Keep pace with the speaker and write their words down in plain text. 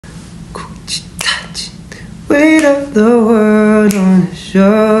weight of the world on his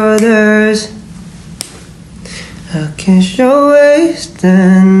shoulders. I kiss your waist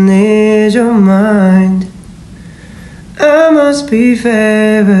and need your mind. I must be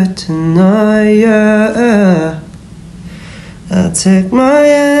favored tonight, yeah. I'll take my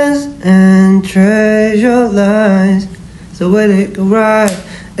hands and trace your lines. It's the way that you can ride.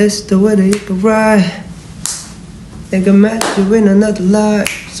 It's the way that you can ride. They can match you in another life,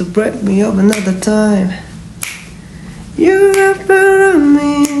 so break me up another time. You wrap around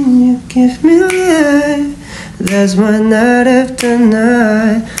me and you give me life. That's my night after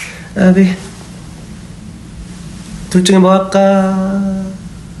night. I'll be 둘 중에 뭐 할까?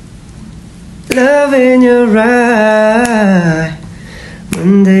 Love in your eye.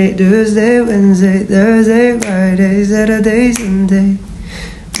 Monday, Tuesday, Wednesday, Thursday, Friday, Saturday, Sunday.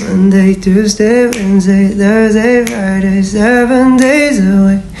 Monday, Tuesday, Wednesday, Thursday, Friday, 7 days a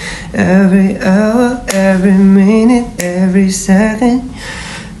week. Every hour, every minute, every second,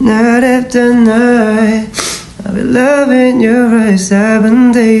 night after night. I'll be loving you right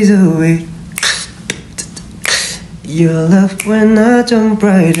 7 days a week. Your love when I jump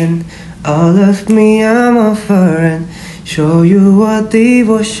right in. All of me I'm offering. Show you what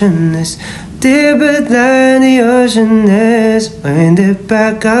devotion is. Deeper than the ocean is. Wind it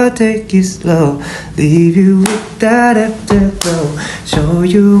back, I'll take it slow. Leave you with that afterglow. Show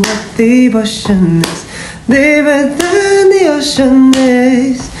you what devotion is. Deeper than the ocean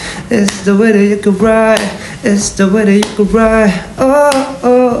is. It's the way that you can ride. It's the way that you can ride. Oh,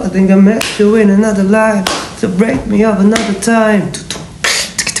 oh, I think I met you in another life. So break me up another time.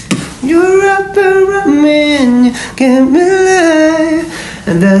 You wrap around me and you give me life.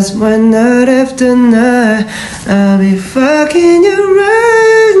 And that's my night after night. I'll be fucking you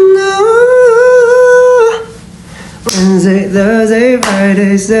right now. Wednesday, Thursday,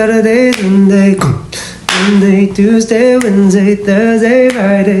 Friday, Saturday, Sunday. Monday, Tuesday, Wednesday, Thursday,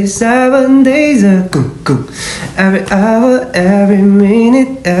 Friday, 7 days a every hour, every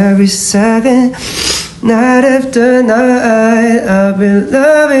minute, every second, night after night. I've been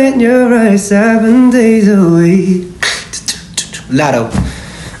loving you right 7 days a week. LATTO.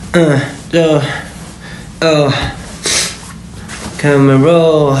 Come and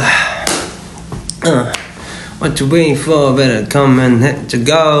roll. What you waiting for? Better come and hit your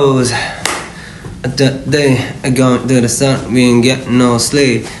goals. That day, I going through the sun, we ain't getting no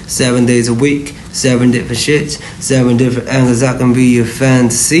sleep. 7 days a week, 7 different shits, 7 different angles. I can be your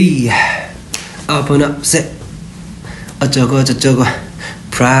fantasy. Open up, sit. 어쩌고 저쩌고,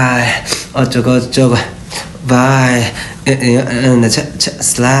 pride. 어쩌고 저쩌고, vibe. And the chat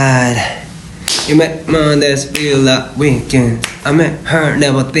slide. You make Mondays feel like weekend. I make her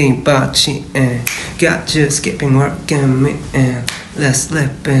never think about cheating. Got you skipping work and meeting. Let's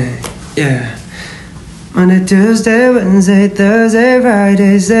slip in, yeah. Monday, Tuesday, Wednesday, Thursday,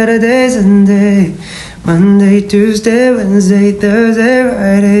 Friday, Saturday, Sunday. Monday, Tuesday, Wednesday, Thursday,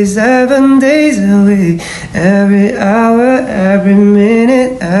 Friday, 7 days a week. Every hour, every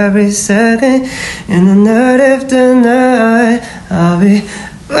minute, every second. And the night after night, I'll be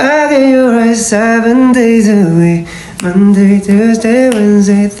rocking you right 7 days a week. Monday, Tuesday,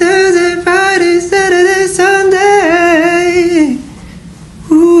 Wednesday, Thursday, Friday, Saturday, Sunday.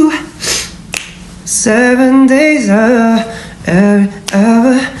 Ooh. 7 days, every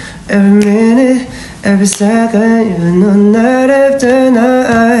hour, every minute, every second, you know, night after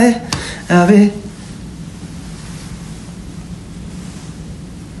night, I'll be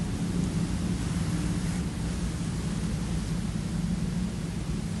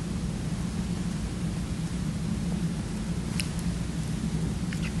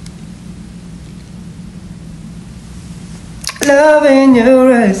loving you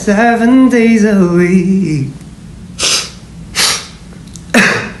right 7 days a week.